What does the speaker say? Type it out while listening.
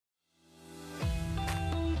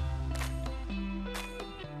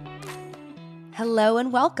Hello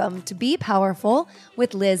and welcome to Be Powerful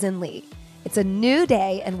with Liz and Lee. It's a new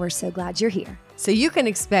day and we're so glad you're here. So you can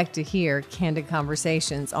expect to hear candid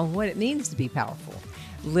conversations on what it means to be powerful.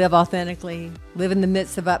 Live authentically, live in the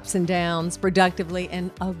midst of ups and downs, productively, and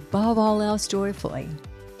above all else, joyfully.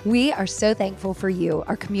 We are so thankful for you,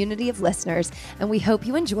 our community of listeners, and we hope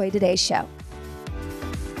you enjoy today's show.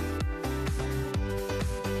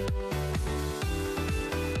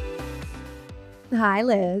 Hi,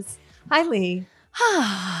 Liz. Hi, Lee.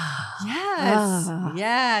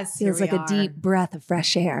 Yes. Feels like a deep breath of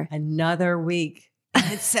fresh air. Another week.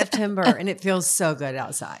 It's September and it feels so good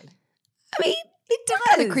outside. I mean, it does.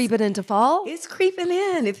 Kind of creeping into fall. It's creeping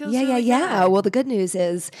in. It feels really Yeah. good. Well, the good news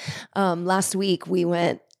is last week we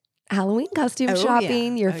went Halloween costume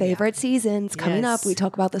shopping. Yeah. Your favorite season's coming up. We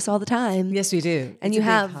talk about this all the time. Yes, we do. And it's you a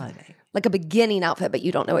big have holiday. like a beginning outfit, but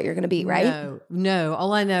you don't know what you're going to be, right? No.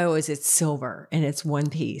 All I know is it's silver and it's one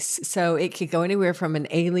piece. So it could go anywhere from an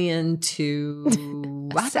alien to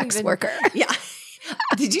a sex worker. Yeah.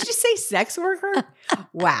 Did you just say sex worker?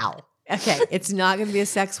 Wow. Okay. It's not going to be a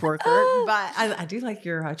sex worker, but I do like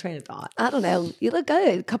your train of thought. I don't know. You look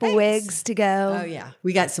good. A couple wigs to go. Oh, yeah.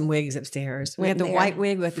 We got some wigs upstairs. We Went got the there, white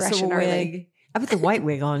wig, we got the fresh silver and early. wig. I put the white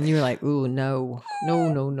wig on and you were like, ooh, no.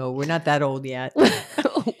 We're not that old yet.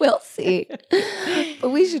 We'll see. But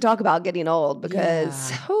we should talk about getting old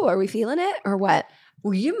because, are we feeling it or what?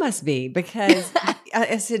 Well, you must be, because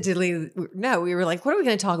I said to Lee, no, we were like, what are we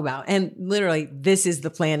going to talk about? And literally, this is the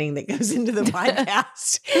planning that goes into the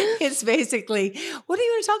podcast. It's basically, what are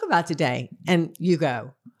you going to talk about today? And you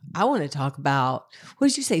go, I want to talk about, what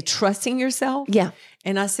did you say, trusting yourself? Yeah.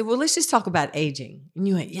 And I said, well, let's just talk about aging. And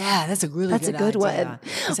you went, yeah, that's a good idea. one.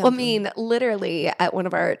 Well, I mean, literally at one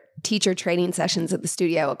of our teacher training sessions at the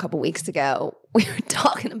studio a couple weeks ago, we were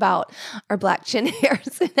talking about our black chin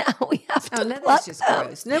hairs and how we have to pluck that's just them.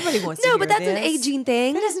 gross. Nobody wants to No, hear but that's an this. aging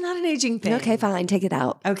thing. That is not an aging thing. Okay, fine. Take it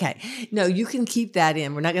out. Okay. No, you can keep that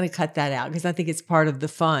in. We're not going to cut that out because I think it's part of the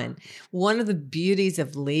fun. One of the beauties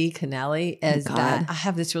of Lee Kennelly is that I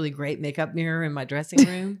have this really great makeup mirror in my dressing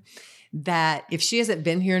room that if she hasn't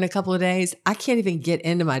been here in a couple of days, I can't even get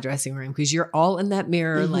into my dressing room because you're all in that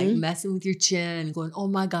mirror, like messing with your chin, going, oh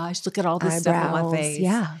my gosh, look at all this stuff on my face.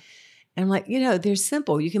 Yeah. And I'm like, they're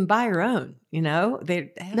simple. You can buy your own,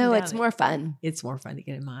 It's more fun. It's more fun to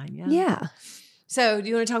get in mine. Yeah. Yeah. So do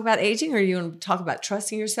you want to talk about aging or do you want to talk about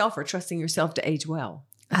trusting yourself or trusting yourself to age well?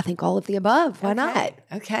 I think all of the above. Why not?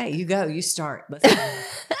 Okay. You go. You start. Let's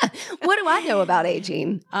go. What do I know about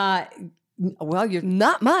aging? Well, you're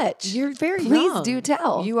not much. You're very young. Please do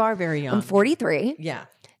tell. You are very young. I'm 43. Yeah.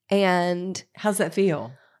 And how's that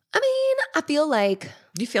feel? I mean, I feel like...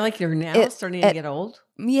 Do you feel like you're now starting to get old?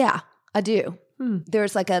 Yeah, I do.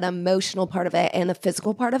 There's like an emotional part of it and a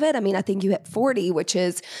physical part of it. I mean, I think you hit 40, which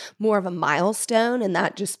is more of a milestone, and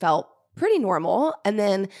that just felt pretty normal. And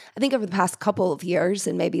then I think over the past couple of years,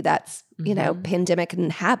 and maybe that's, pandemic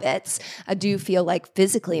and habits, I do feel like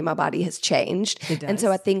physically my body has changed. It does. And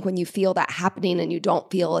so I think when you feel that happening and you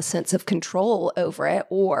don't feel a sense of control over it,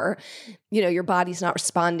 or, your body's not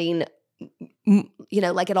responding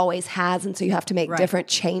like it always has, and so you have to make different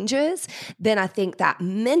changes, then I think that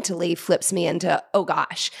mentally flips me into, oh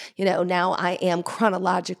gosh, now I am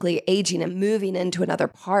chronologically aging and moving into another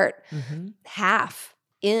part,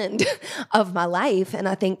 end of my life. And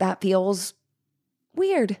I think that feels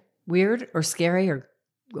weird. Weird or scary or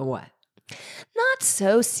what? Not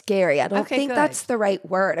so scary. I don't think that's the right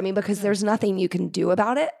word. I mean, because there's nothing you can do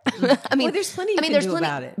about it. I mean, there's plenty you can do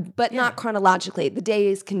about it. But not chronologically. The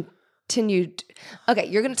days continued. Okay,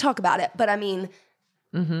 you're going to talk about it. But I mean,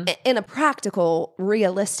 in a practical,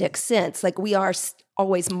 realistic sense, like we are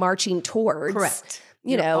always marching towards. Correct.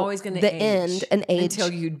 You're always going to the end and age.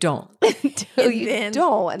 Until you don't. Until you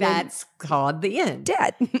don't. And that's called the end.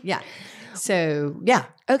 Dead. Yeah. So, yeah.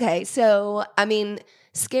 Okay. So, I mean,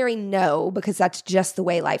 scary, no, because that's just the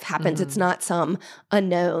way life happens. It's not some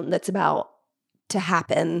unknown that's about to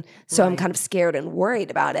happen. So I'm kind of scared and worried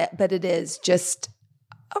about it, but it is just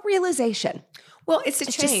a realization. Well, it's a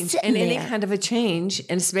change, and any kind of a change,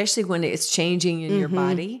 and especially when it's changing in your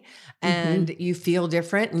body and you feel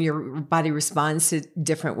different and your body responds to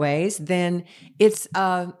different ways, then it's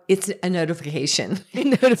a notification.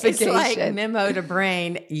 It's like memo to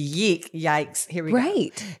brain, yeek, yikes, here we go.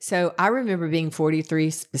 Right. So I remember being 43,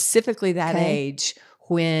 specifically that age,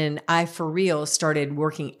 when I for real started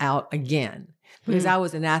working out again. because I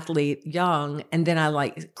was an athlete young, and then I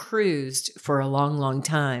like cruised for a long, long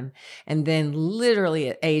time. And then literally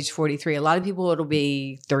at age 43, a lot of people, it'll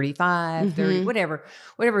be 35, 30,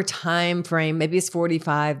 whatever time frame, maybe it's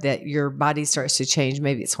 45 that your body starts to change.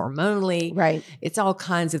 Maybe it's hormonally. Right. It's all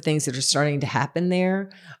kinds of things that are starting to happen there.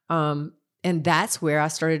 And that's where I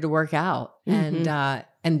started to work out.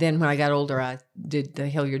 And then when I got older, I did the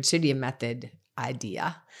Hilliard Studio Method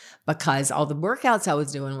idea, because all the workouts I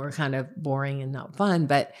was doing were kind of boring and not fun.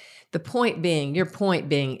 But the point being, your point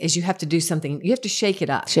being, is you have to do something. You have to shake it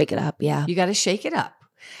up. Shake it up. Yeah. You got to shake it up.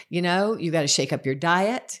 You know, you got to shake up your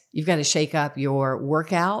diet. You've got to shake up your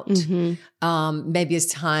workout. Maybe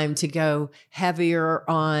it's time to go heavier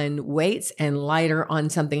on weights and lighter on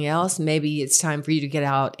something else. Maybe it's time for you to get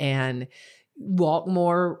out and walk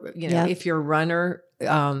more. You know, if you're a runner,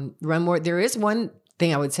 run more. There is one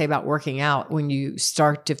thing I would say about working out when you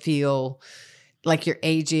start to feel like you're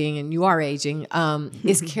aging, and you are aging,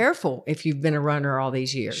 is careful if you've been a runner all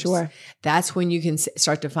these years. Sure. That's when you can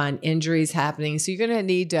start to find injuries happening. So you're going to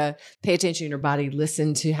need to pay attention to your body,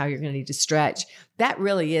 listen to how you're going to need to stretch. That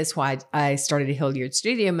really is why I started a Hilliard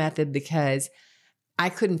Studio Method, because I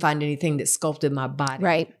couldn't find anything that sculpted my body.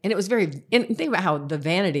 Right. And it was and think about how the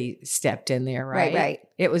vanity stepped in there, right? Right.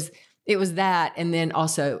 It was that. And then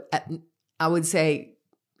also, I would say,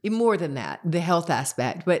 more than that, the health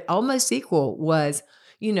aspect, but almost equal was,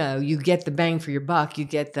 you know, you get the bang for your buck, you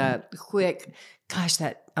get the quick, gosh,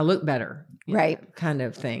 that I look better, right, know, kind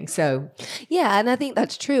of thing. So, yeah, and I think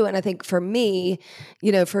that's true. And I think for me,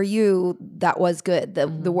 you know, for you, that was good.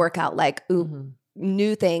 The workout, like,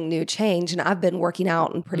 new thing, new change. And I've been working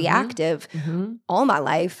out and pretty active all my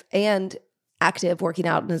life, and active working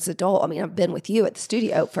out as an adult. I mean, I've been with you at the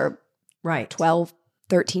studio for 12,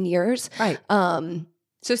 13 years. Right.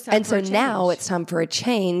 So now it's time for a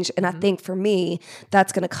change. And I think for me,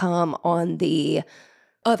 that's going to come on the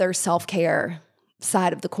other self-care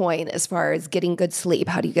side of the coin, as far as getting good sleep.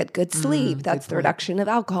 How do you get good sleep? That's the reduction of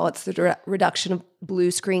alcohol. It's the reduction of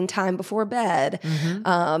blue screen time before bed.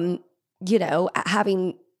 You know,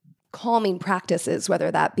 having calming practices, whether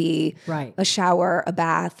that be a shower, a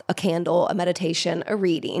bath, a candle, a meditation, a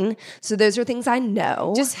reading. So those are things I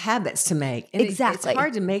know. Just habits to make. And exactly. It's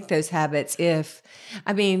hard to make those habits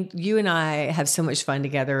you and I have so much fun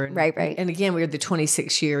together. And, right. And again, we're the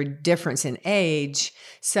 26-year difference in age.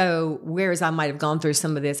 So whereas I might have gone through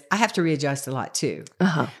some of this, I have to readjust a lot too.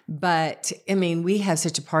 But I mean, we have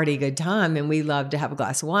such a party good time, and we love to have a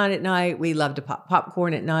glass of wine at night. We love to pop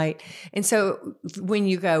popcorn at night. And so when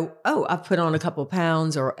you go, oh, I've put on a couple of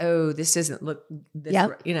pounds, or, oh, this doesn't look this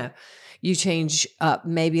right, you know, you change up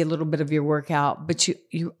maybe a little bit of your workout, but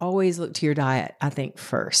you always look to your diet, I think,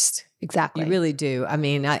 first. Exactly. You really do. I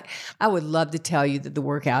mean, I would love to tell you that the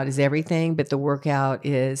workout is everything, but the workout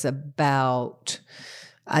is about,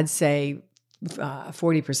 I'd say,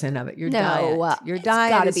 40% of it. Your diet. Your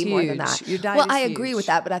diet is be huge. More than that. Your diet well, is I huge. agree with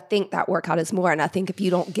that, but I think that workout is more. And I think if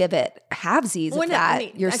you don't give it halvesies of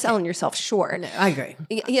that, you're selling yourself short. No, I agree.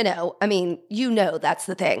 You know, I mean, that's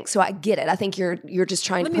the thing. So I get it. I think you're just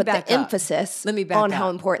trying to put the emphasis on how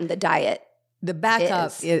important the diet. The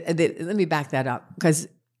backup. Let me back that up, because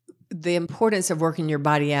the importance of working your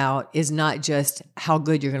body out is not just how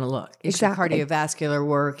good you're going to look. It's your cardiovascular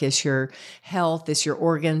work, it's your health, it's your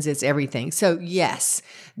organs, it's everything. So yes,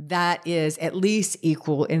 that is at least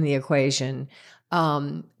equal in the equation.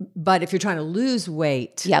 But if you're trying to lose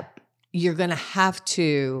weight, you're going to have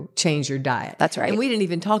to change your diet. That's right. And we didn't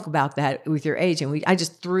even talk about that with your age. And I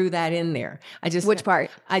just threw that in there. Which part?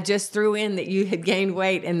 I just threw in that you had gained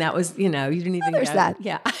weight, and that was, you didn't even there's that.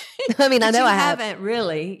 Yeah. I mean, I know I haven't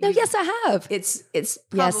really. No, yes, I have. It's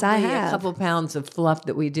probably a couple pounds of fluff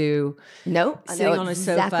that we do. No, sitting on a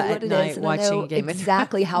sofa at night watching Game of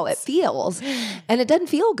exactly how it feels. And it doesn't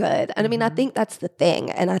feel good. And I mean, I think that's the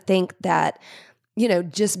thing. And I think that,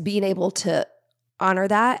 just being able to honor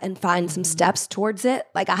that and find some steps towards it.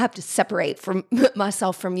 Like, I have to separate from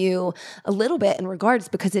myself from you a little bit in regards,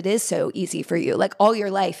 because it is so easy for you. Like, all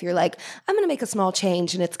your life, you're like, I'm going to make a small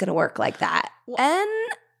change and it's going to work like that.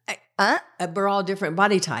 We're all different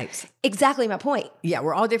body types. Exactly my point. Yeah,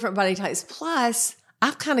 we're all different body types. Plus,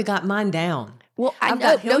 I've kind of got mine down. Well, I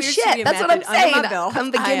know. No shit. That's what I'm saying. I'm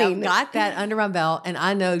beginning. I got that under my belt, and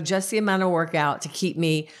I know just the amount of workout to keep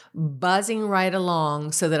me buzzing right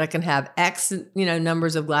along, so that I can have X,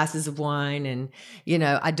 numbers of glasses of wine, and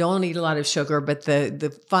I don't eat a lot of sugar, but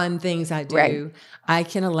the fun things I do, I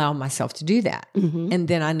can allow myself to do that, and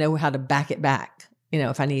then I know how to back it back,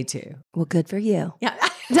 if I need to. Well, good for you. Yeah,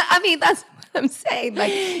 I mean, that's I'm saying,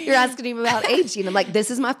 like, you're asking him about aging. I'm like,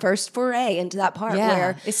 this is my first foray into that part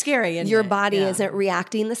where it's scary. Your body isn't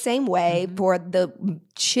reacting the same way for the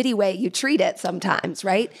shitty way you treat it sometimes,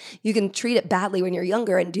 right? You can treat it badly when you're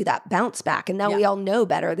younger and do that bounce back. And now we all know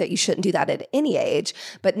better that you shouldn't do that at any age,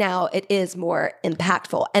 but now it is more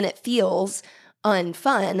impactful and it feels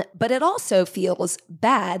unfun, but it also feels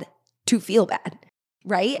bad to feel bad.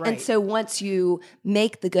 Right? And so once you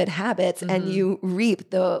make the good habits and you reap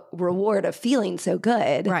the reward of feeling so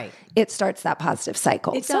good, it starts that positive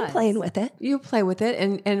cycle. So I'm playing with it. You play with it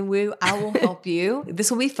and I will help you. This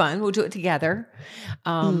will be fun. We'll do it together.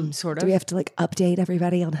 Sort of. Do we have to like update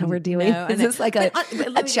everybody on how we're doing? No, is this like a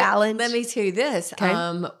challenge? Let me tell you this.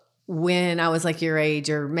 Okay. When I was like your age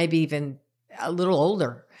or maybe even a little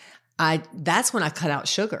older, that's when I cut out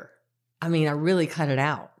sugar. I mean, I really cut it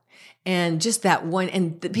out. And just that one,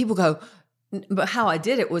 and people go, but how I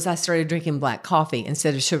did it was I started drinking black coffee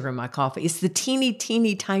instead of sugar in my coffee. It's the teeny,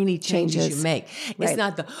 tiny changes you make. It's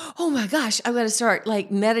not the, oh my gosh, I've got to start like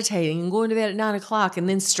meditating and going to bed at 9:00 and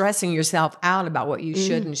then stressing yourself out about what you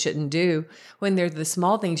should and shouldn't do. When there's the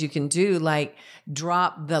small things you can do, like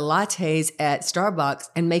drop the lattes at Starbucks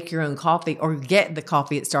and make your own coffee or get the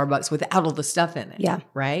coffee at Starbucks without all the stuff in it. Yeah.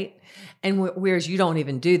 Right? And whereas you don't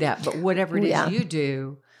even do that, but whatever it is you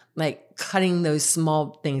do, like cutting those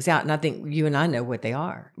small things out. And I think you and I know what they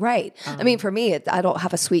are. Right. I mean, for me, I don't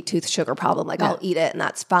have a sweet tooth sugar problem. Like I'll eat it and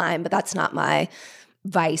that's fine, but that's not my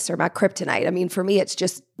vice or my kryptonite. I mean, for me, it's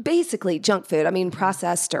just basically junk food. I mean,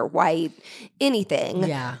 processed or white, anything.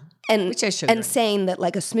 Yeah. And saying that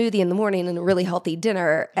like a smoothie in the morning and a really healthy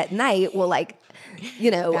dinner at night will like,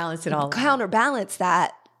 balance it all counterbalance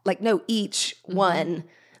that. Like, no, each one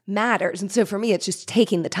matters. And so for me, it's just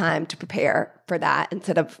taking the time to prepare for that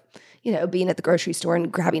instead of, being at the grocery store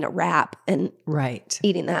and grabbing a wrap and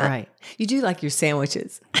eating that. Right. You do like your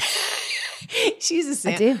sandwiches. She's a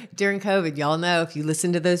sandwich. I do. During COVID, y'all know if you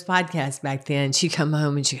listen to those podcasts back then, she'd come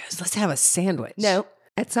home and she goes, let's have a sandwich. No,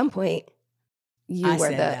 at some point, you were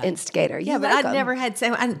the instigator. Yeah, but I'd never had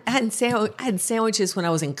I had sandwiches when I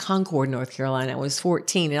was in Concord, North Carolina. I was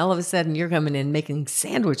 14, and all of a sudden you're coming in making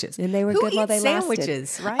sandwiches. And they were good while they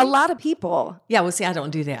sandwiches, lasted. Right? A lot of people. Yeah, well, see, I don't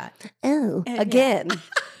do that. Oh, again.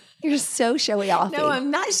 You're so showy offy. No,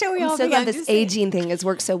 I'm not showy offy. I'm so glad this aging thing has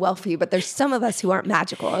worked so well for you, but there's some of us who aren't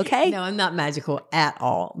magical, okay? No, I'm not magical at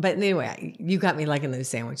all. But anyway, you got me liking those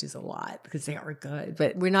sandwiches a lot because they are good.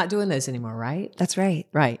 But we're not doing those anymore, right? That's right.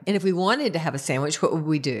 Right. And if we wanted to have a sandwich, what would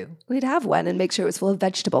we do? We'd have one and make sure it was full of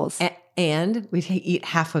vegetables. And we'd eat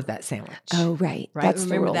half of that sandwich. Oh, right. That's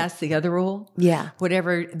Remember, the rule. That's the other rule? Yeah.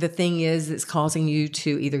 Whatever the thing is that's causing you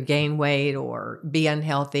to either gain weight or be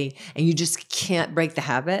unhealthy, and you just can't break the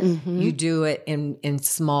habit, you do it in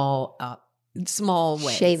small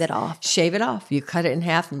ways. Shave it off. Shave it off. You cut it in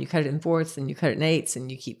half, and you cut it in fourths, and you cut it in eighths,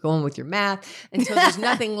 and you keep going with your math until there's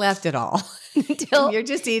nothing left at all. Until you're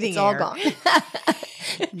just eating it's all gone.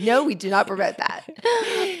 No, we do not prevent that.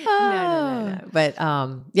 No. But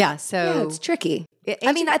so it's tricky.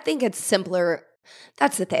 I mean, I think it's simpler.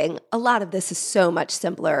 That's the thing. A lot of this is so much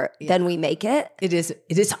simpler than we make it. It is.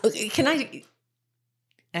 Can I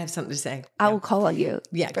have something to say? I will call on you.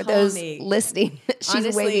 Yeah, for those listening. She's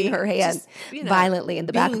honestly, waving her hand violently in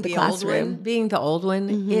the back of the classroom. Being the old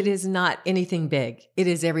one, it is not anything big. It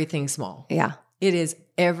is everything small. Yeah. It is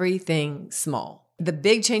everything small. The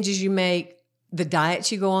big changes you make, the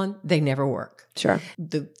diets you go on, they never work. Sure.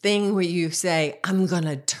 The thing where you say, I'm going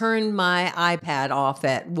to turn my iPad off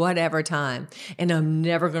at whatever time, and I'm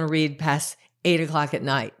never going to read past 8:00 at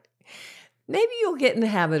night. Maybe you'll get in the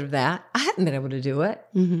habit of that. I haven't been able to do it,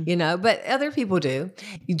 but other people do.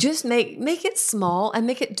 You just make it small and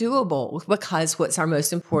make it doable, because what's our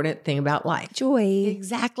most important thing about life? Joy.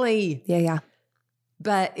 Exactly. Yeah.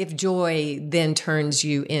 But if joy then turns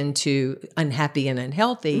you into unhappy and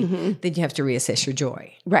unhealthy, then you have to reassess your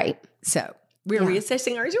joy. Right. So we're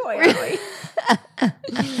reassessing our joy, aren't we?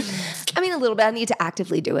 I mean, a little bit. I need to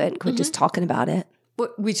actively do it and quit just talking about it. Well,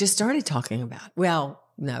 we just started talking about it. Well,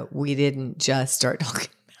 no, we didn't just start talking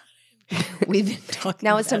about it. We've been talking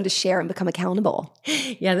Now it's time to share and become accountable.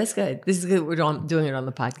 Yeah, that's good. This is good. We're doing it on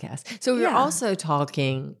the podcast. So we're also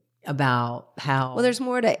talking about how... Well, there's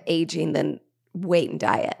more to aging than weight and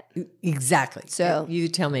diet. Exactly. So you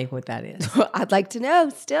tell me what that is. I'd like to know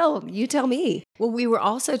still. You tell me. Well, we were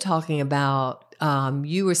also talking about,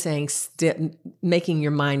 you were saying making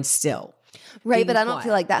your mind still. Right, but I don't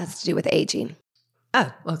feel like that has to do with aging.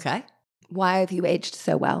 Oh, okay. Why have you aged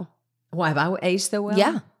so well? Why have I aged so well?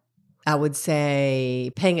 Yeah. I would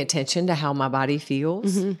say paying attention to how my body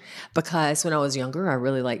feels, because when I was younger, I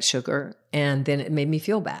really liked sugar, and then it made me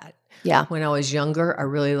feel bad. Yeah. When I was younger, I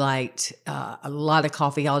really liked a lot of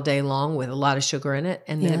coffee all day long with a lot of sugar in it.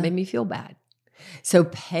 And then it made me feel bad. So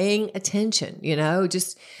paying attention,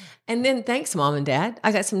 and then thanks, Mom and Dad.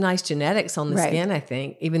 I got some nice genetics on the skin, I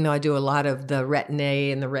think, even though I do a lot of the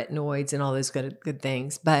retin-A and the retinoids and all those good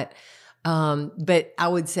things. But I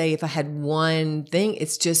would say if I had one thing,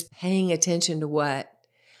 it's just paying attention to what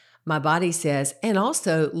my body says, and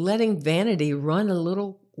also letting vanity run a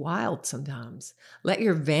little wild sometimes. Let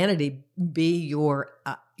your vanity be your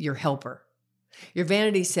helper. Your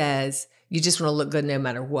vanity says you just want to look good no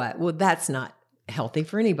matter what. Well, that's not healthy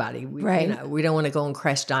for anybody. We don't want to go on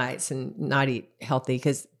crash diets and not eat healthy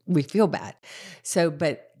because we feel bad. So,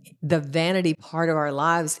 but the vanity part of our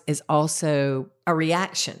lives is also a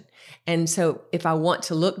reaction. And so if I want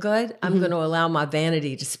to look good, I'm going to allow my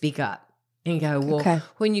vanity to speak up and go, well,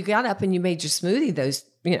 when you got up and you made your smoothie those,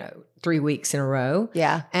 3 weeks in a row.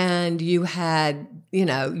 Yeah. And you had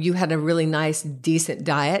a really nice, decent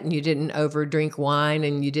diet and you didn't overdrink wine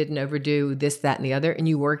and you didn't overdo this, that, and the other. And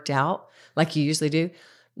you worked out like you usually do.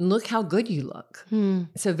 Look how good you look.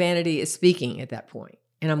 So vanity is speaking at that point.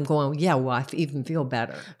 And I'm going, yeah, well, I even feel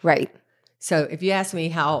better. Right. So if you ask me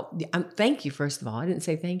thank you, first of all. I didn't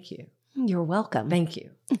say thank you. You're welcome. Thank you.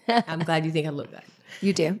 I'm glad you think I look good.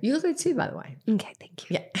 You do. You look good too, by the way. Okay, thank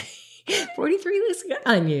you. Yeah. 43 looks good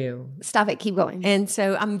on you. Stop it. Keep going. And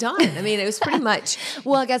so I'm done. I mean, it was pretty much.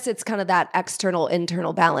 Well, I guess it's kind of that external,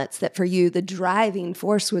 internal balance that for you, the driving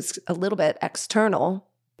force was a little bit external.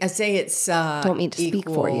 I'd say it's don't mean to equal.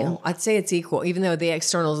 Speak for you. I'd say it's equal, even though the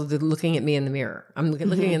externals are looking at me in the mirror. I'm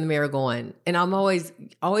looking in the mirror going, and I'm always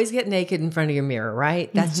get naked in front of your mirror,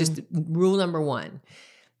 right? That's just rule number one.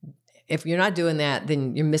 If you're not doing that,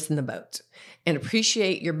 then you're missing the boat. And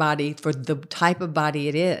appreciate your body for the type of body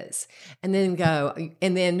it is. And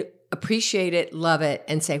then appreciate it, love it,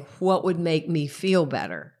 and say, what would make me feel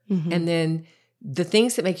better? And then the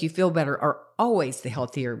things that make you feel better are always the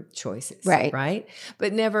healthier choices, right?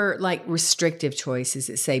 But never like restrictive choices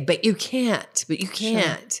that say, but you can't.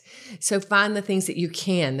 Sure. So find the things that you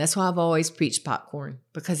can. That's why I've always preached popcorn,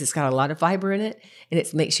 because it's got a lot of fiber in it and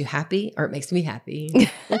it makes you happy, or it makes me happy.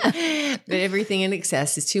 But everything in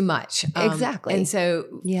excess is too much. Exactly. And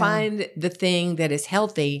so find the thing that is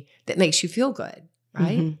healthy that makes you feel good,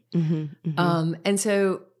 right? And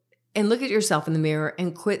look at yourself in the mirror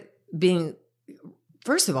and quit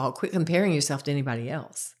comparing yourself to anybody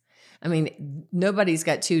else. I mean, nobody's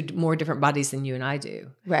got two more different bodies than you and I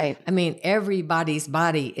do. Right. I mean, everybody's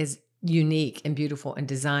body is unique and beautiful and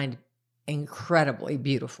designed incredibly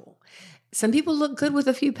beautiful. Some people look good with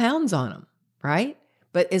a few pounds on them, right?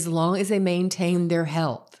 But as long as they maintain their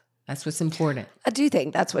health, that's what's important. I do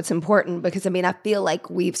think that's what's important, because, I mean, I feel like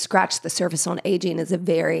we've scratched the surface on aging as a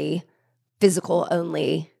very physical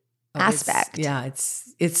only aspect.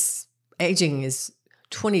 It's aging is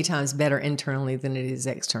 20 times better internally than it is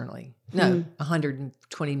externally. No,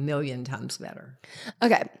 120 million times better.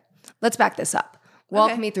 Okay, let's back this up.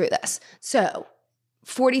 Walk me through this. So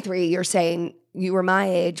 43, you're saying you were my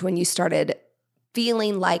age when you started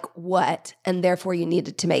feeling like what, and therefore you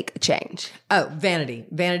needed to make a change. Oh, vanity.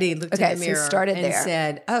 Vanity looked in the mirror started and there.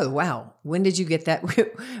 Said, oh, wow, when did you get that?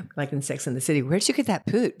 Like in Sex and the City, where did you get that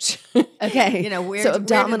pooch? Okay. Where did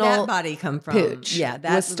that body come from? Pooch. Yeah,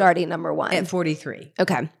 that was starting number one. At 43.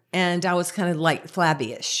 Okay. And I was kind of like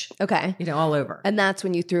flabby-ish. Okay. All over. And that's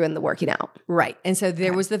when you threw in the working out. Right. And so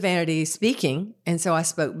there was the vanity speaking. And so I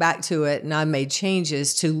spoke back to it and I made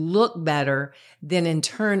changes to look better. Then in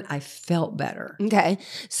turn, I felt better. Okay.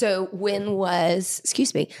 So I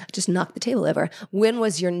just knocked the table over. When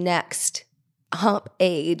was your next hump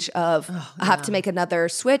age of I have to make another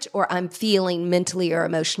switch, or I'm feeling mentally or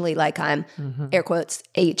emotionally like I'm air quotes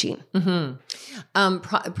aging?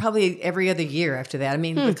 Probably every other year after that. I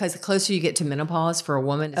mean, because the closer you get to menopause for a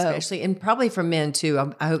woman, especially, and probably for men too.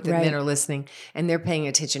 I hope that men are listening and they're paying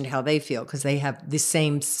attention to how they feel, because they have the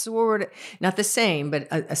same not the same, but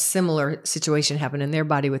a similar situation happen in their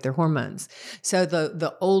body with their hormones. So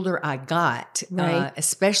the older I got,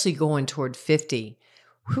 especially going toward 50,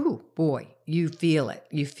 whew, boy, you feel it.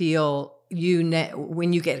 You feel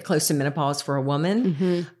when you get close to menopause for a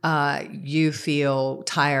woman, you feel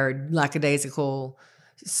tired, lackadaisical,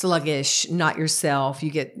 sluggish, not yourself.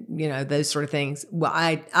 You get, those sort of things. Well,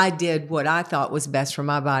 I did what I thought was best for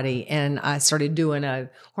my body, and I started doing a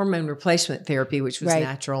hormone replacement therapy, which was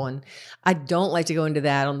natural. And I don't like to go into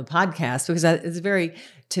that on the podcast because it's very,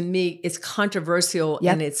 to me, it's controversial,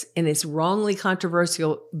 and it's wrongly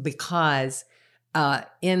controversial because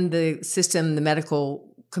in the system, the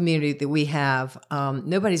medical community that we have,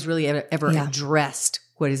 nobody's really ever addressed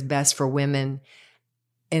what is best for women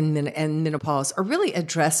and menopause are really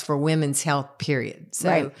addressed for women's health, period.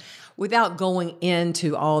 So without going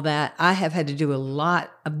into all that, I have had to do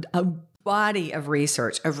a body of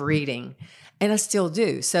research, of reading, and I still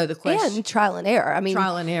do. So the question... And trial and error. I mean,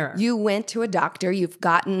 trial and error. You went to a doctor, you've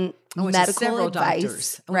gotten medical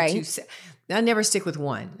advice, right? I never stick with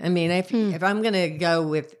one. I mean, if I'm going to go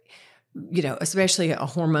with, especially a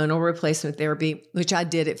hormonal replacement therapy, which I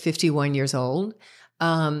did at 51 years old,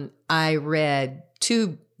 I read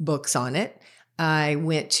 2 books on it. I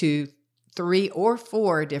went to 3 or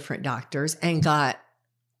 4 different doctors and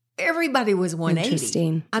everybody was 180.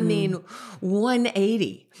 Interesting. I mean,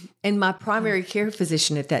 180. And my primary care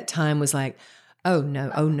physician at that time was like, oh no.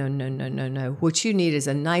 What you need is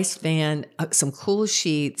a nice fan, some cool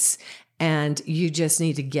sheets, and you just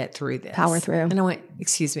need to get through this. Power through. And I went,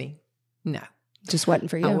 excuse me, no. Just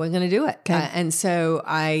wasn't for you. I wasn't going to do it. Okay. And so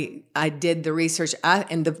I did the research.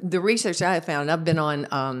 The research I found, I've been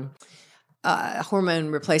on hormone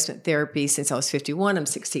replacement therapy since I was 51. I'm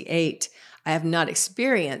 68. I have not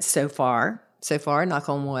experienced so far, knock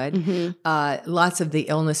on wood, lots of the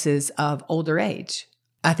illnesses of older age.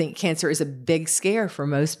 I think cancer is a big scare for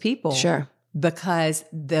most people. Sure. Because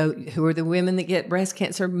who are the women that get breast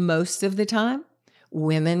cancer most of the time?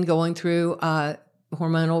 Women going through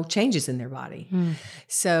hormonal changes in their body.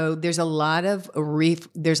 So there's a lot of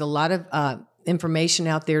information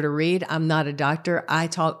out there to read. I'm not a doctor. I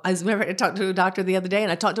talked to a doctor the other day,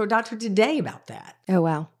 and I talked to a doctor today about that. Oh,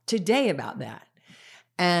 wow. Today about that.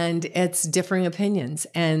 And it's differing opinions.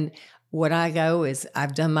 And what I go is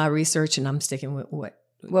I've done my research and I'm sticking with what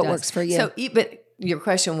works for you. So, but your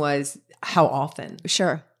question was how often?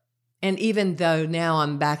 Sure. And even though now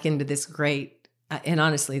I'm back into this great, and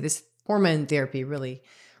honestly, this hormone therapy really,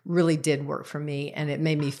 really did work for me. And it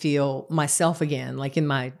made me feel myself again. Like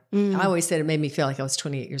I always said it made me feel like I was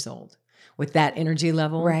 28 years old with that energy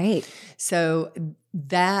level. Right. So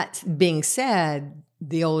that being said,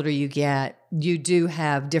 the older you get, you do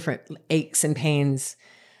have different aches and pains,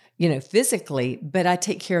 physically, but I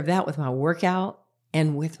take care of that with my workout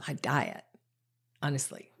and with my diet,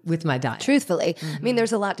 honestly, with my diet. Truthfully. I mean,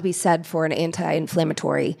 there's a lot to be said for an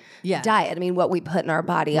anti-inflammatory diet. I mean, what we put in our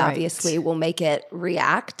body obviously will make it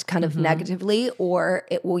react kind of negatively, or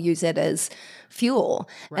it will use it as fuel.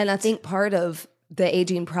 Right. And I think part of the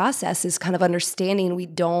aging process is kind of understanding we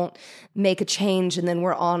don't make a change and then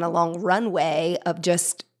we're on a long runway of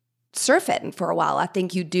just surfing for a while. I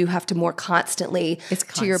think you do have to more constantly,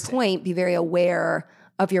 to your point, be very aware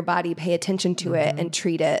of your body, pay attention to it, and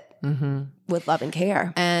treat it with love and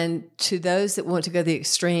care. And to those that want to go the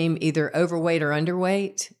extreme, either overweight or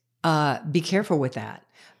underweight, be careful with that,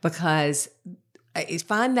 because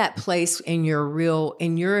find that place in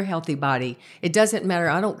your healthy body. It doesn't matter.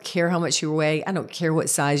 I don't care how much you weigh. I don't care what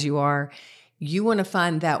size you are. You want to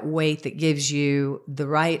find that weight that gives you the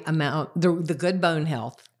right amount, the good bone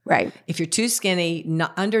health. Right. If you're too skinny,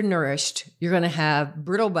 not undernourished, you're going to have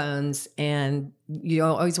brittle bones, and you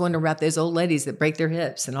always wonder about those old ladies that break their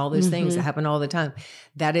hips and all those things that happen all the time.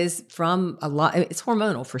 That is from a lot. It's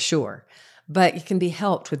hormonal for sure, but it can be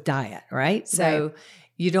helped with diet, right? So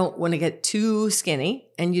you don't want to get too skinny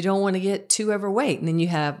and you don't want to get too overweight. And then you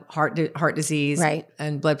have heart disease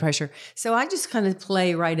and blood pressure. So I just kind of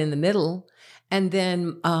play right in the middle. And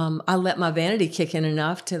then I let my vanity kick in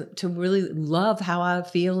enough to really love how I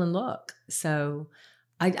feel and look. So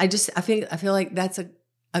I feel like that's a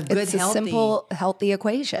good, it's a simple, healthy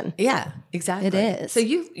equation. Yeah, exactly. It is. So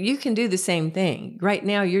you can do the same thing. Right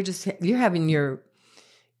now, you're having your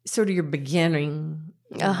beginning.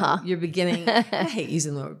 You're beginning. I hate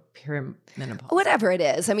using the word perimenopause. Whatever it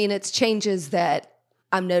is. I mean, it's changes that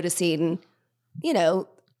I'm noticing,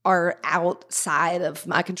 are outside of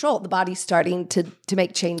my control. The body's starting to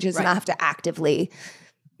make changes, and I have to actively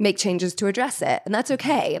make changes to address it. And that's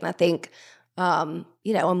okay. And I think, I'm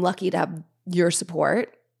lucky to have your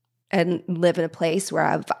support and live in a place where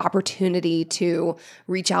I have opportunity to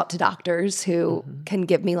reach out to doctors who can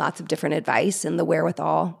give me lots of different advice and the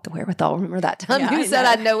wherewithal. Remember that time you said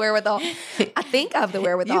I had no wherewithal? I think I have the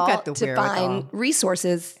wherewithal to find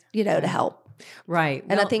resources, to help. Right.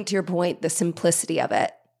 And I think, to your point, the simplicity of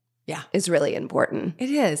it is really important. It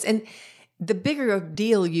is. And the bigger a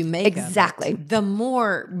deal you make of it, the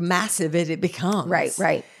more massive it becomes.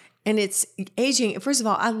 Right. And it's aging. First of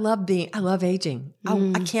all, I love aging.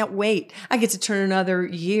 I can't wait. I get to turn another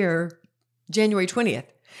year, January 20th.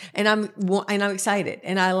 And I'm excited.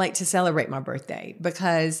 And I like to celebrate my birthday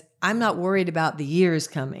because I'm not worried about the years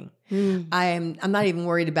coming. I'm not even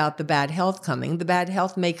worried about the bad health coming. The bad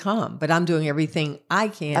health may come, but I'm doing everything I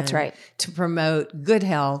can That's right. to promote good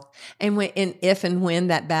health. And if and when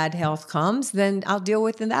that bad health comes, then I'll deal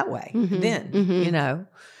with it that way. Then,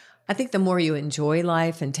 I think the more you enjoy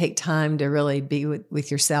life and take time to really be with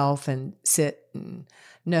yourself and sit and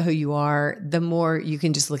know who you are, the more you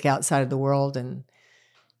can just look outside of the world and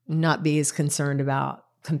not be as concerned about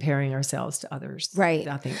comparing ourselves to others. Right.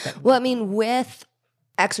 I think that. Well, I mean, with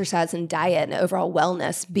exercise and diet and overall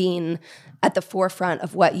wellness being at the forefront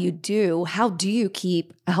of what you do, how do you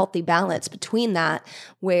keep a healthy balance between that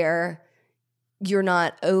where you're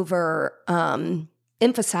not over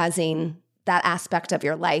emphasizing that aspect of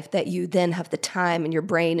your life, that you then have the time in your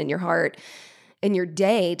brain and your heart and your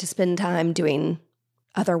day to spend time doing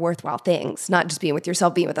other worthwhile things, not just being with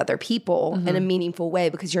yourself, being with other people in a meaningful way,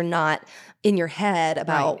 because you're not in your head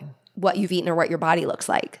about what you've eaten or what your body looks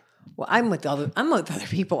like. Well, I'm with other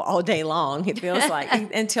people all day long. It feels like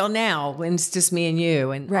until now, when it's just me and you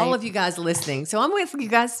and all of you guys listening. So I'm with you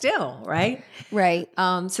guys still, right? Right.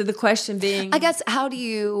 So the question being, I guess, how do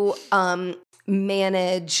you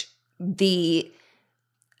manage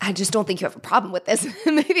I just don't think you have a problem with this.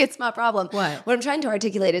 Maybe it's my problem. What I'm trying to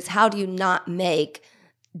articulate is, how do you not make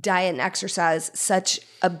diet and exercise such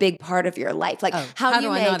a big part of your life? Like, how do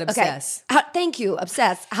I not obsess? Okay, thank you,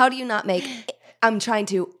 obsess. How do you not make? I'm trying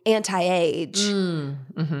to anti-age.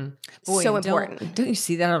 Boy, so important. Don't you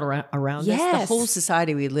see that all around Yes. us? The whole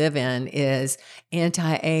society we live in is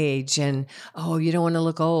anti-age, and you don't want to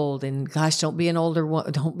look old, and gosh, don't be an older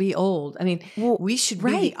one. Don't be old. I mean, we should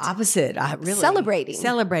be the opposite.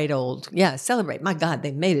 Celebrate old. Yeah, celebrate. My God,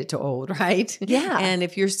 they made it to old, right? Yeah. And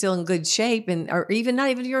if you're still in good shape, or even not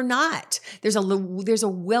even you're not, there's a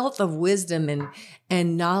wealth of wisdom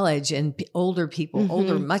and knowledge and older people,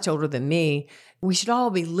 much older than me. We should all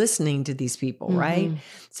be listening to these people, right?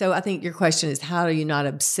 So I think your question is, how do you not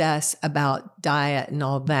obsess about diet and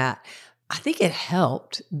all that? I think it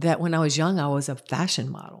helped that when I was young, I was a fashion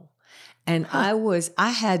model. And I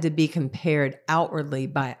had to be compared outwardly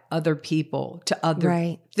by other people to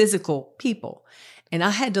other physical people. And I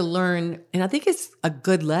had to learn, and I think it's a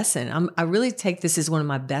good lesson. I really take this as one of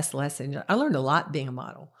my best lessons. I learned a lot being a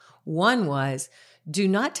model. One was, do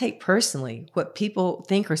not take personally what people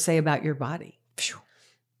think or say about your body.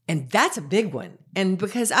 And that's a big one. And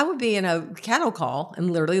because I would be in a cattle call,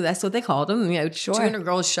 and literally that's what they called them. 200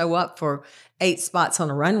 girls show up for 8 spots on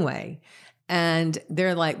a runway. And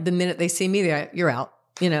they're like, the minute they see me, you're out.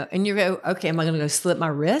 And you go, okay, am I going to go slit my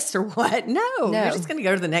wrist or what? No, you're just going to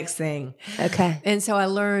go to the next thing. Okay. And so I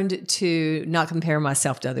learned to not compare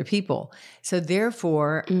myself to other people. So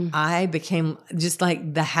therefore, I became just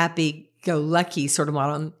like the happy-go-lucky sort of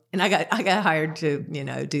model. And I got hired to,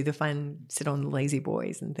 do the fun, sit on the lazy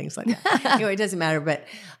boys and things like that. Anyway, it doesn't matter. But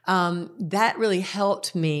that really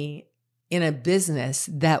helped me in a business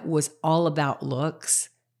that was all about looks.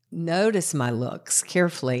 Notice my looks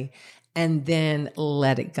carefully and then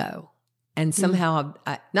let it go. And somehow,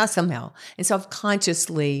 and so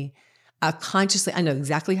I know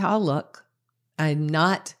exactly how I look. I'm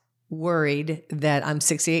not worried that I'm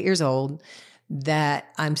 68 years old, that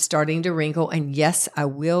I'm starting to wrinkle. And yes, I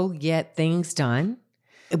will get things done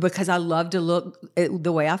because I love to look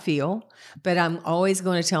the way I feel, but I'm always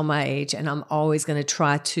going to tell my age, and I'm always going to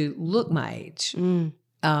try to look my age.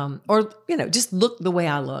 Or, just look the way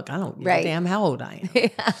I look. I don't give a damn how old I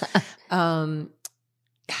am.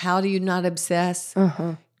 How do you not obsess?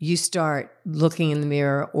 You start looking in the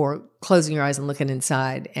mirror or closing your eyes and looking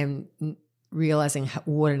inside and realizing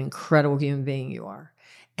what an incredible human being you are.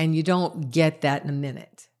 And you don't get that in a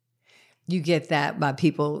minute. You get that by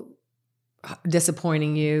people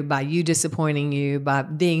disappointing you, by you disappointing you, by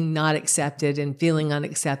being not accepted and feeling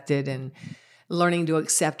unaccepted, and learning to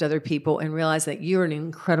accept other people and realize that you're an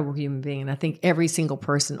incredible human being. And I think every single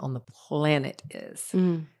person on the planet is.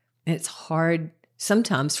 And it's hard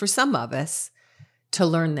sometimes for some of us to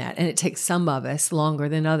learn that. And it takes some of us longer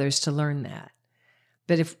than others to learn that.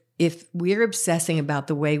 But if we're obsessing about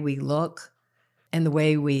the way we look and the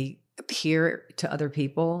way we appear to other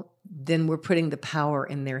people, then we're putting the power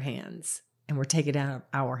in their hands and we're taking it out of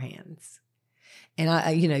our hands.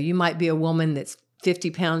 And you might be a woman that's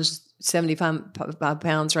 50 pounds, 75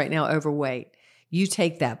 pounds right now overweight. You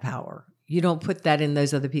take that power. You don't put that in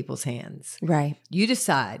those other people's hands. Right. You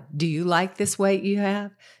decide, do you like this weight you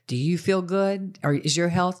have? Do you feel good? Or is your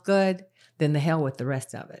health good? Then the hell with the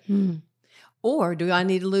rest of it. Or do I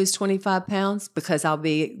need to lose 25 pounds because I'll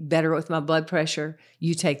be better with my blood pressure?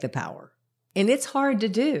 You take the power. And it's hard to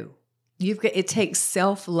do. It takes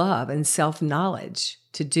self-love and self-knowledge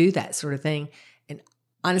to do that sort of thing. And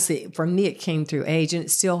honestly, for me, it came through age, and it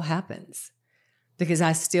still happens because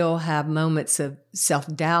I still have moments of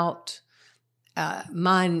self-doubt.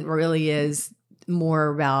 Mine really is more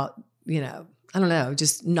about, I don't know,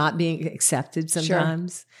 just not being accepted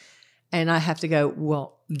sometimes. Sure. And I have to go,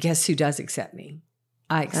 well, guess who does accept me?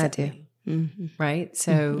 I accept me. Mm-hmm. Right?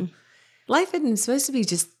 So life isn't supposed to be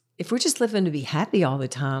just, if we're just living to be happy all the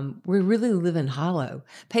time, we're really living hollow.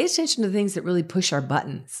 Pay attention to things that really push our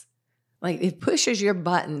buttons. Like it pushes your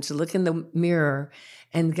button to look in the mirror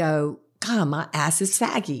and go, God, my ass is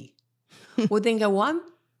saggy. Well, then go, well,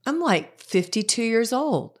 I'm like 52 years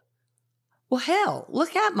old. Well, hell,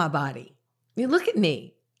 look at my body. I mean, look at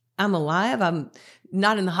me. I'm alive. I'm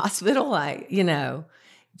not in the hospital.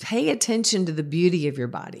 Pay attention to the beauty of your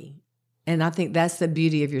body. And I think that's the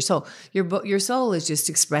beauty of your soul. Your soul is just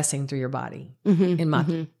expressing through your body, in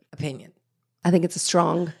my opinion. I think it's a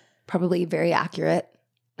strong, probably very accurate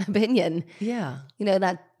opinion. Yeah.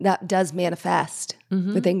 That does manifest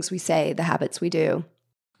the things we say, the habits we do.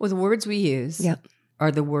 Well, the words we use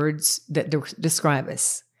are the words that describe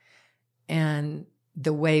us. And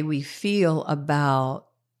the way we feel about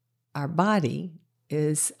our body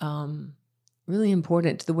is really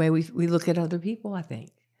important to the way we look at other people, I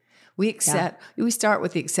think. We start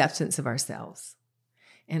with the acceptance of ourselves.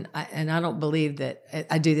 And I don't believe that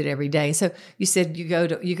I do that every day. So you said you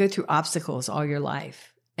go through obstacles all your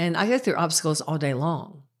life. And I go through obstacles all day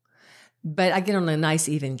long. But I get on a nice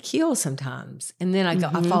even keel sometimes. And then I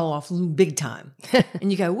fall off big time.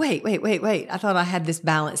 And you go, wait. I thought I had this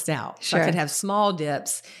balanced out. Sure. So I could have small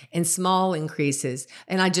dips and small increases.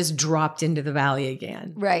 And I just dropped into the valley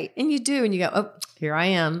again. Right. And you do. And you go, oh, here I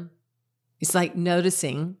am. It's like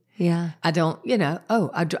noticing. Yeah. I don't,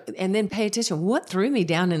 and then pay attention. What threw me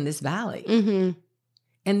down in this valley? Mm-hmm.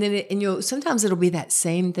 And then sometimes it'll be that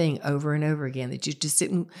same thing over and over again that you just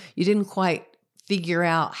didn't quite figure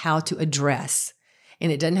out how to address.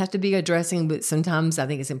 And it doesn't have to be addressing, but sometimes I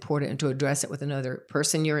think it's important to address it with another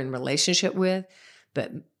person you're in relationship with,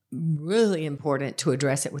 but really important to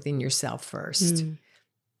address it within yourself first.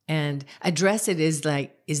 And address it is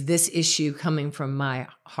this issue coming from my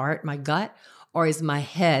heart, my gut, or is my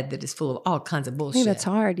head that is full of all kinds of bullshit? I think that's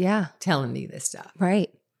hard, yeah. Telling me this stuff. Right.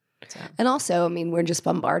 So. And also, we're just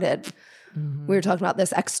bombarded. We were talking about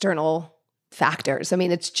this external factors.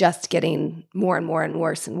 It's just getting more and more and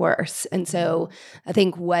worse and worse. And so I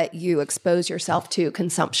think what you expose yourself to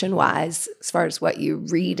consumption-wise, as far as what you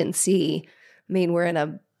read and see, we're in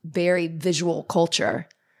a very visual culture.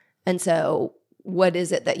 And so what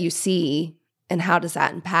is it that you see and how does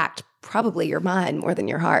that impact probably your mind more than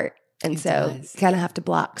your heart? And so you kind of have to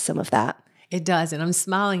block some of that. It does. And I'm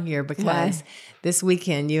smiling here because this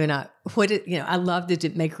weekend, you and I, I love to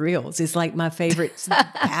make reels. It's like my favorite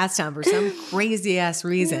pastime for some crazy ass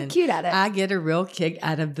reason. You're cute at it. I get a real kick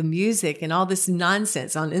out of the music and all this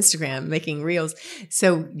nonsense on Instagram, making reels.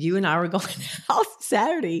 So you and I were going out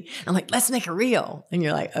Saturday. I'm like, let's make a reel. And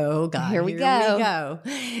you're like, oh God, here we go.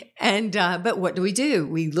 And, but what do?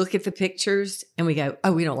 We look at the pictures and we go,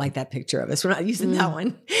 oh, we don't like that picture of us. We're not using that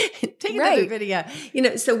one. Take another video.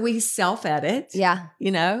 So we self-edit. Yeah.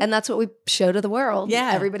 And that's what we show to the world.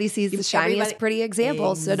 Yeah. Everybody sees the shiniest, pretty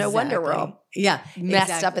example. So no wonder we're all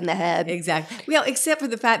messed up in the head. Exactly. Well, except for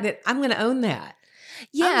the fact that I'm going to own that.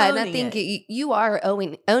 Yeah. And I think you are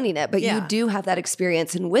owning it, but you do have that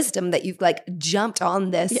experience and wisdom that you've jumped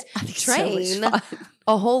on this train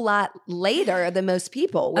a whole lot later than most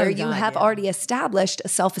people, where you have already established a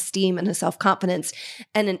self-esteem and a self-confidence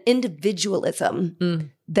and an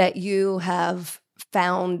individualism that you have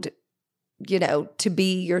found to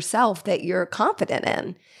be yourself, that you're confident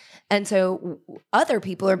in. And so other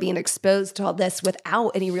people are being exposed to all this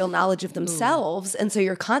without any real knowledge of themselves. And so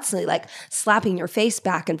you're constantly slapping your face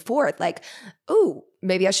back and forth, oh,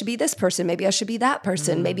 maybe I should be this person. Maybe I should be that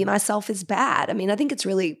person. Maybe myself is bad. I think it's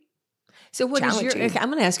really So what is your, I'm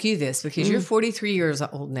going to ask you this because you're 43 years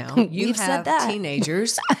old now. You have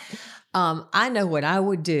teenagers. I know what I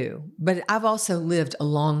would do, but I've also lived a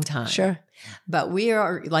long time. Sure. But we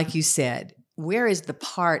are, like you said, where is the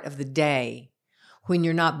part of the day when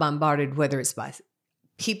you're not bombarded, whether it's by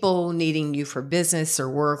people needing you for business or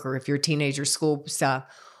work, or if you're teenager school stuff,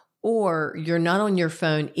 or you're not on your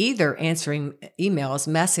phone either answering emails,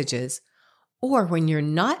 messages, or when you're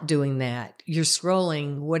not doing that, you're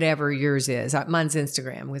scrolling whatever yours is. Mine's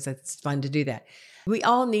Instagram because it's fun to do that. We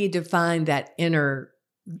all need to find that inner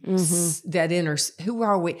who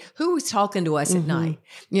are we? Who's talking to us at night?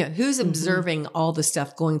 Who's observing all the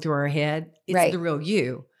stuff going through our head? It's the real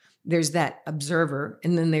you. There's that observer,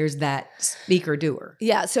 and then there's that speaker doer.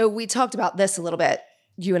 Yeah. So we talked about this a little bit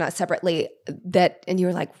you and I separately and you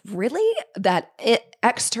were like, really? That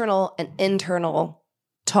external and internal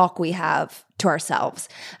talk we have to ourselves.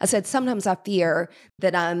 I said, sometimes I fear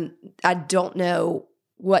that I don't know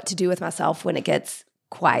what to do with myself when it gets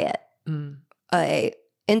quiet.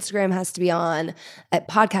 Instagram has to be on, a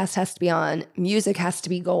podcast has to be on, music has to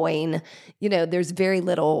be going. There's very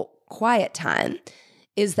little quiet time.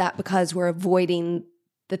 Is that because we're avoiding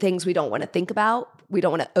the things we don't want to think about? We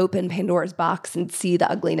don't want to open Pandora's box and see the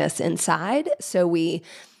ugliness inside. So we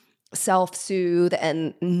self-soothe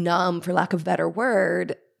and numb, for lack of a better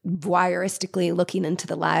word, voyeuristically looking into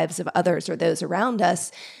the lives of others or those around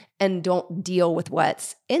us and don't deal with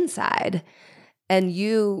what's inside. And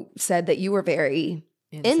you said that you were very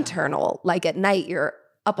internal. Like at night, you're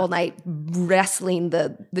up all night wrestling the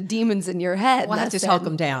demons in your head. Well, I have to talk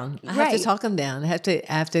them down. I have to talk them down. I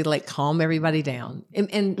have to like calm everybody down.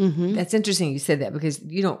 And that's interesting you said that, because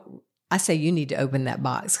I say you need to open that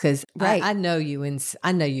box, because I know you, and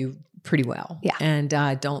I know you pretty well. Yeah. And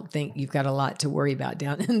I don't think you've got a lot to worry about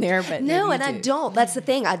down in there. But no, and I don't. That's the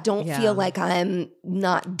thing. I don't feel like I'm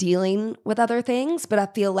not dealing with other things, but I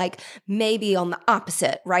feel like maybe on the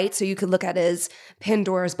opposite, right? So you could look at it as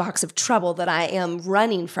Pandora's box of trouble that I am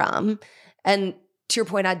running from. And to your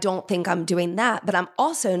point, I don't think I'm doing that, but I'm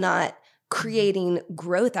also not creating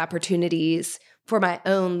growth opportunities for my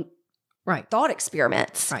own thought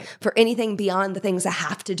experiments for anything beyond the things I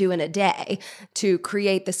have to do in a day, to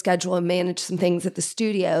create the schedule and manage some things at the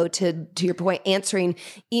studio, to your point, answering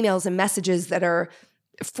emails and messages that are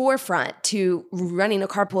forefront, to running a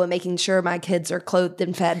carpool and making sure my kids are clothed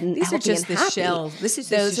and fed and These healthy are just and the happy. shells. This is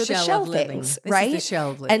Those just are the the shell shell of living. things, This right? is the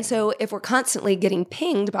shell of living. And so if we're constantly getting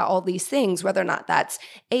pinged by all these things, whether or not that's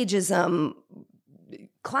ageism,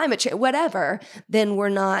 climate change, whatever, then we're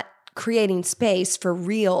not creating space for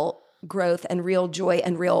real growth and real joy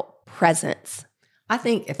and real presence. I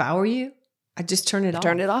think if I were you, I'd just turn it off.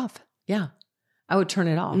 Turn it off. Yeah. I would turn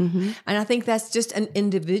it off. And I think that's just an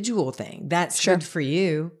individual thing. That's good for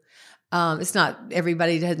you. It's not,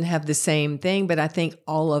 everybody doesn't have the same thing, but I think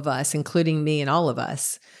all of us, including me and all of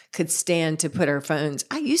us, could stand to put our phones.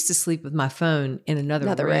 I used to sleep with my phone in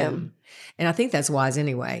another room. And I think that's wise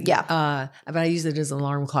anyway. Yeah. But I use it as an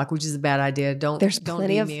alarm clock, which is a bad idea. Don't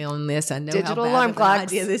leave me on this. I know digital how bad alarm of an clocks.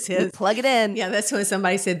 idea this is. Plug it in. Yeah, that's when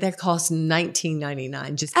somebody said that costs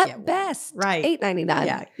 $19.99. Just get one. At best. Right.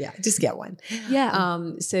 $8.99. Yeah. Just get one. Yeah.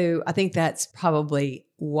 So I think that's probably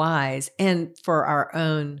wise. And for our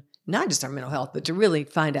own, not just our mental health, but to really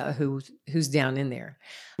find out who's down in there.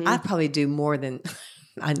 I probably do more than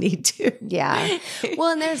I need to. Yeah.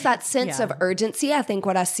 Well, and there's that sense of urgency. I think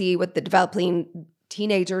what I see with the developing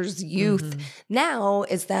teenagers, youth now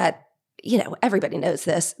is that, everybody knows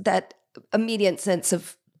this, that immediate sense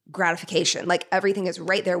of gratification. Like everything is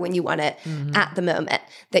right there when you want it at the moment,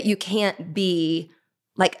 that you can't be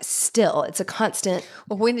like still. It's a constant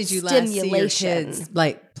when did you last see your kids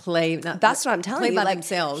like play? That's what I'm telling you. By like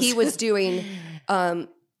themselves. He was doing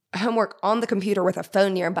homework on the computer with a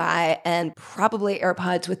phone nearby and probably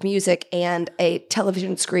AirPods with music and a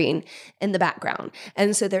television screen in the background.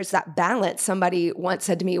 And so there's that balance. Somebody once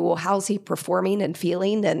said to me, well, how's he performing and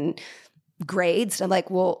feeling and grades? And I'm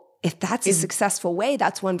like, well, if that's a successful way,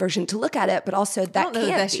 that's one version to look at it. But also that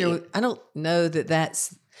can't be. I don't know that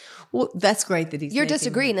that's... Well, that's great that You're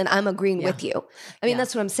disagreeing and I'm agreeing with you. I mean,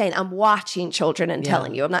 that's what I'm saying. I'm watching children and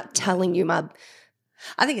telling you. I'm not telling you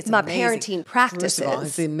I think it's my amazing. parenting practices. First of all,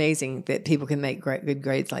 it's amazing that people can make good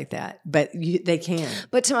grades like that, but they can.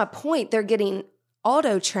 But to my point, they're getting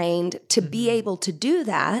auto-trained to be able to do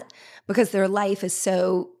that because their life is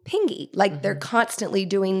so pingy. Like they're constantly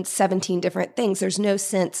doing 17 different things. There's no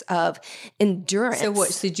sense of endurance. So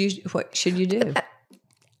what should you do?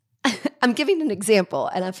 I'm giving an example,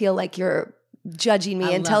 and I feel like you're judging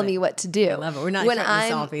me and telling me what to do. I love it. We're not cutting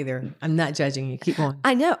this off either. I'm not judging you. Keep going.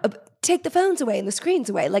 I know. Take the phones away and the screens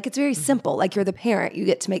away. Like it's very simple. Like you're the parent. You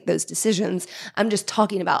get to make those decisions. I'm just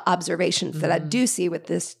talking about observations that I do see with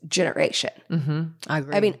this generation. I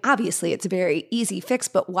agree. I mean, obviously it's a very easy fix,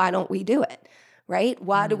 but why don't we do it? Right?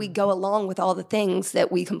 Why do we go along with all the things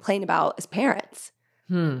that we complain about as parents?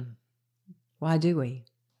 Why do we?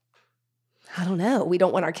 I don't know. We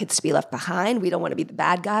don't want our kids to be left behind. We don't want to be the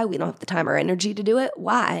bad guy. We don't have the time or energy to do it.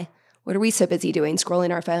 Why? What are we so busy doing?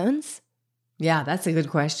 Scrolling our phones? Yeah, that's a good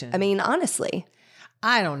question. I mean, honestly.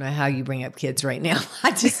 I don't know how you bring up kids right now.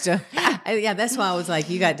 I just, that's why I was like,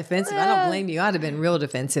 you got defensive. I don't blame you. I'd have been real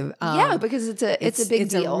defensive. Yeah, because it's a big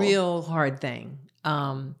deal. It's a real hard thing.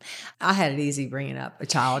 I had it easy bringing up a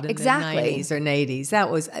child in the 90s or 80s.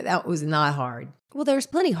 That was not hard. Well, there's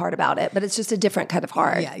plenty hard about it, but it's just a different kind of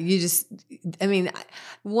hard. Yeah,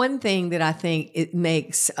 one thing that I think it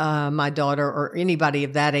makes my daughter or anybody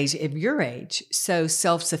of that age, of your age, so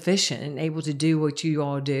self-sufficient and able to do what you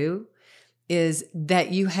all do is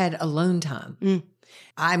that you had alone time.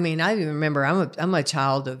 I even remember I'm a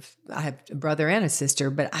child of, I have a brother and a sister,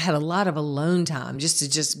 but I had a lot of alone time just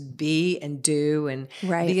to be and do and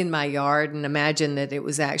be in my yard and imagine that it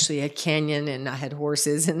was actually a canyon and I had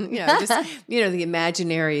horses and, the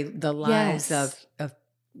imaginary, the lives of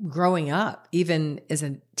growing up, even as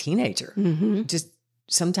a teenager, just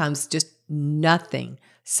sometimes just nothing,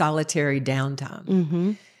 solitary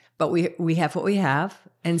downtime. But we have what we have.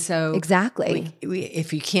 And so exactly,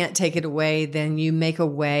 if you can't take it away, then you make a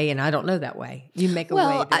way. And I don't know that way. You make a way.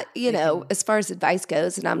 Well, as far as advice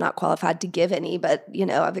goes, and I'm not qualified to give any, but,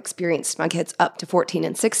 I've experienced my kids up to 14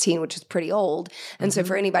 and 16, which is pretty old. And so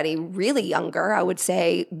for anybody really younger, I would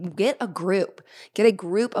say get a group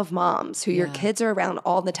of moms who your kids are around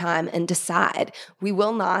all the time and decide we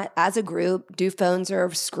will not, as a group, do phones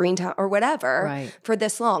or screen time or whatever for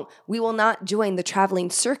this long. We will not join the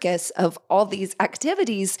traveling circus of all these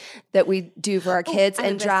activities that we do for our kids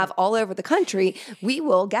and drive all over the country. We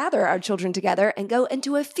will gather our children together and go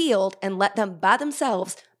into a field and let them by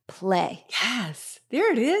themselves play. Yes.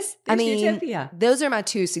 There it is. There's Utopia. Those are my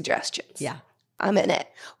 2 suggestions. Yeah. I'm in it.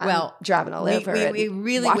 Well, I'm driving all over we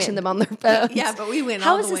really watching them on their phones. Yeah, but we went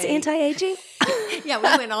How all the way. How is this anti-aging? Yeah,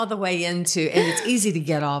 we went all the way into, and it's easy to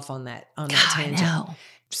get off on that tangent. I know.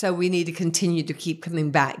 So we need to continue to keep coming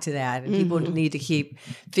back to that, and people need to keep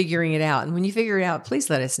figuring it out. And when you figure it out, please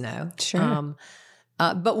let us know. Sure.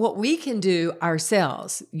 But what we can do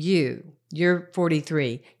ourselves, you're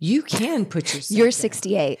 43. You can put yourself. You're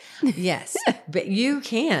 68. Yes, but you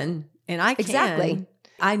can, and I can. Exactly.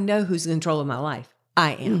 I know who's in control of my life.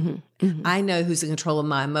 I am. I know who's in control of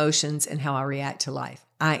my emotions and how I react to life.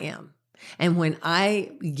 I am. And when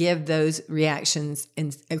I give those reactions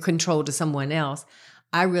and control to someone else,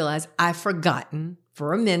 I realize I've forgotten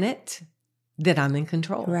for a minute that I'm in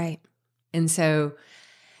control. Right. And so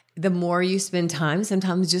the more you spend time,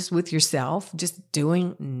 sometimes just with yourself, just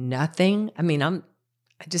doing nothing. I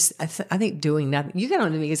think doing nothing. You get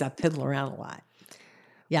on to me because I piddle around a lot.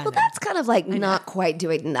 Yeah. Well, that's kind of like not quite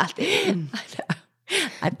doing nothing.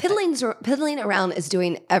 I know. Piddling around is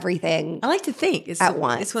doing everything. I like to think it's at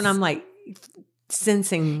once. It's when I'm like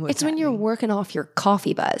sensing what's It's when you're working off your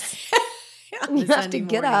coffee buzz. You have to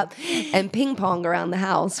get up and ping pong around the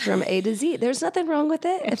house from A to Z. There's nothing wrong with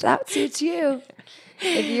it if that suits you.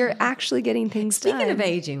 If you're actually getting things done. Speaking of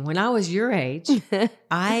aging, when I was your age,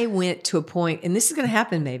 I went to a point, and this is going to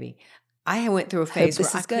happen maybe. I went through a phase where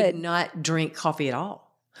I could not drink coffee at all.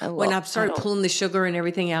 Oh, when I started pulling the sugar and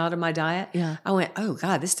everything out of my diet, I went, oh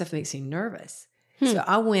God, this stuff makes me nervous. So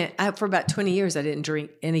for about 20 years, I didn't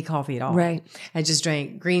drink any coffee at all. Right. I just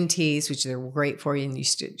drank green teas, which are great for you, and you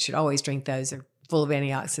should always drink those. They're full of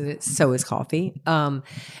antioxidants. So is coffee. And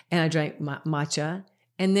I drank matcha.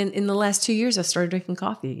 And then in the last 2 years, I started drinking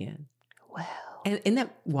coffee again. Wow. And isn't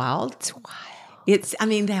that wild? It's wild.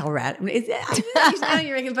 How rad. Now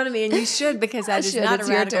you're making fun of me, and you should, because that is not a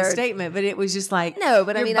radical statement, but it was just like, no,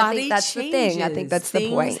 but I think that's changes. the thing. I think that's the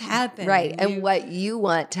point. Things happen. Right. And what you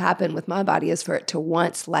want to happen with my body is for it to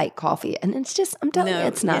once like coffee. And it's just, I'm telling you,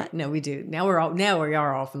 it's not. Yeah, no, we do. Now we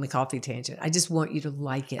are off on the coffee tangent. I just want you to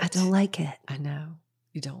like it. I don't like it. I know.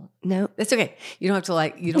 You don't. No. That's okay. You don't have to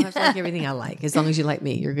like everything I like. As long as you like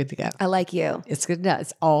me, you're good to go. I like you. It's good.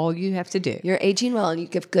 That's all you have to do. You're aging well and you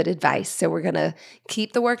give good advice. So we're going to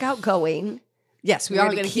keep the workout going. Yes, we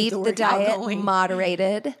are going to keep the diet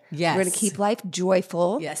moderated. Yes. We're going to keep life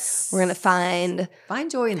joyful. Yes. We're going to find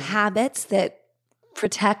joy in habits that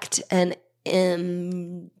protect and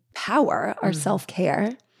empower our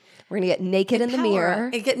self-care. We're going to get naked in the mirror.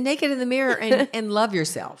 And get naked in the mirror and love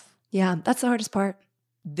yourself. Yeah, that's the hardest part.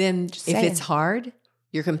 Then if it's hard,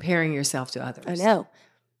 you're comparing yourself to others. I know.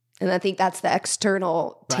 And I think that's the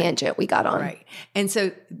external tangent we got on. Right. And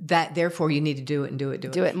so therefore you need to do it and do it.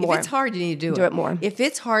 Do it more. If it's hard, you need to do it. Do it more. If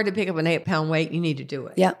it's hard to pick up an 8-pound weight, you need to do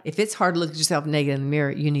it. Yeah. If it's hard to look at yourself naked in the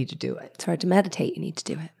mirror, you need to do it. It's hard to meditate. You need to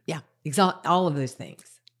do it. Yeah. All of those things.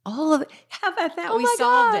 All of it. How about that? Oh we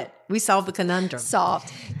solved it. We solved the conundrum.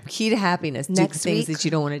 Solved. Key to happiness. Do the things that you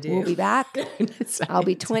don't want to do. We'll be back. I'll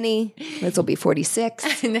be 20. Liz will be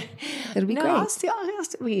 46. It'll be great. I'll still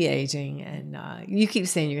be aging. And you keep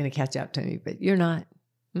saying you're going to catch up to me, but you're not.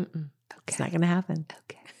 Okay. It's not going to happen.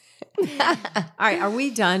 Okay. All right. Are we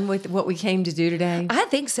done with what we came to do today? I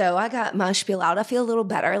think so. I got my spiel out. I feel a little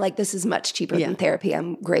better. Like this is much cheaper than therapy.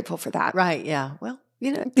 I'm grateful for that. Right. Yeah. Well,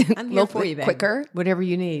 I'm here for you, baby. Quicker. Whatever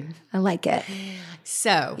you need. I like it.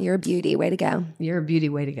 So you're a beauty. Way to go. You're a beauty.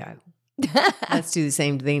 Way to go. Let's do the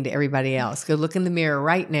same thing to everybody else. Go look in the mirror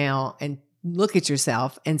right now and look at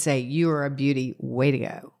yourself and say, you are a beauty. Way to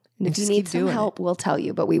go. And if you need some help, we'll tell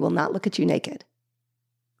you, but we will not look at you naked.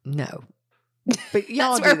 No. But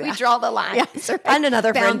y'all That's where we draw the line. Yeah, right. Find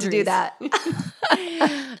another friend to do that.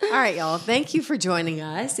 All right, y'all. Thank you for joining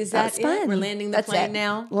us. Is that it? Fun. We're landing the plane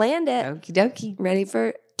now? Land it. Okie dokie. Ready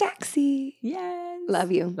for taxi. Yes.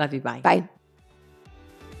 Love you. Love you. Bye. Bye.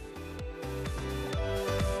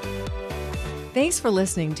 Thanks for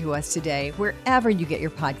listening to us today, wherever you get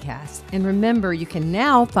your podcasts. And remember, you can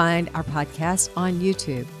now find our podcast on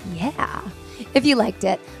YouTube. Yeah. If you liked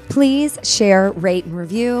it, please share, rate, and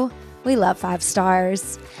review. We love 5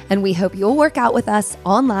 stars. And we hope you'll work out with us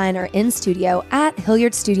online or in studio at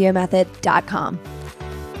HilliardStudioMethod.com.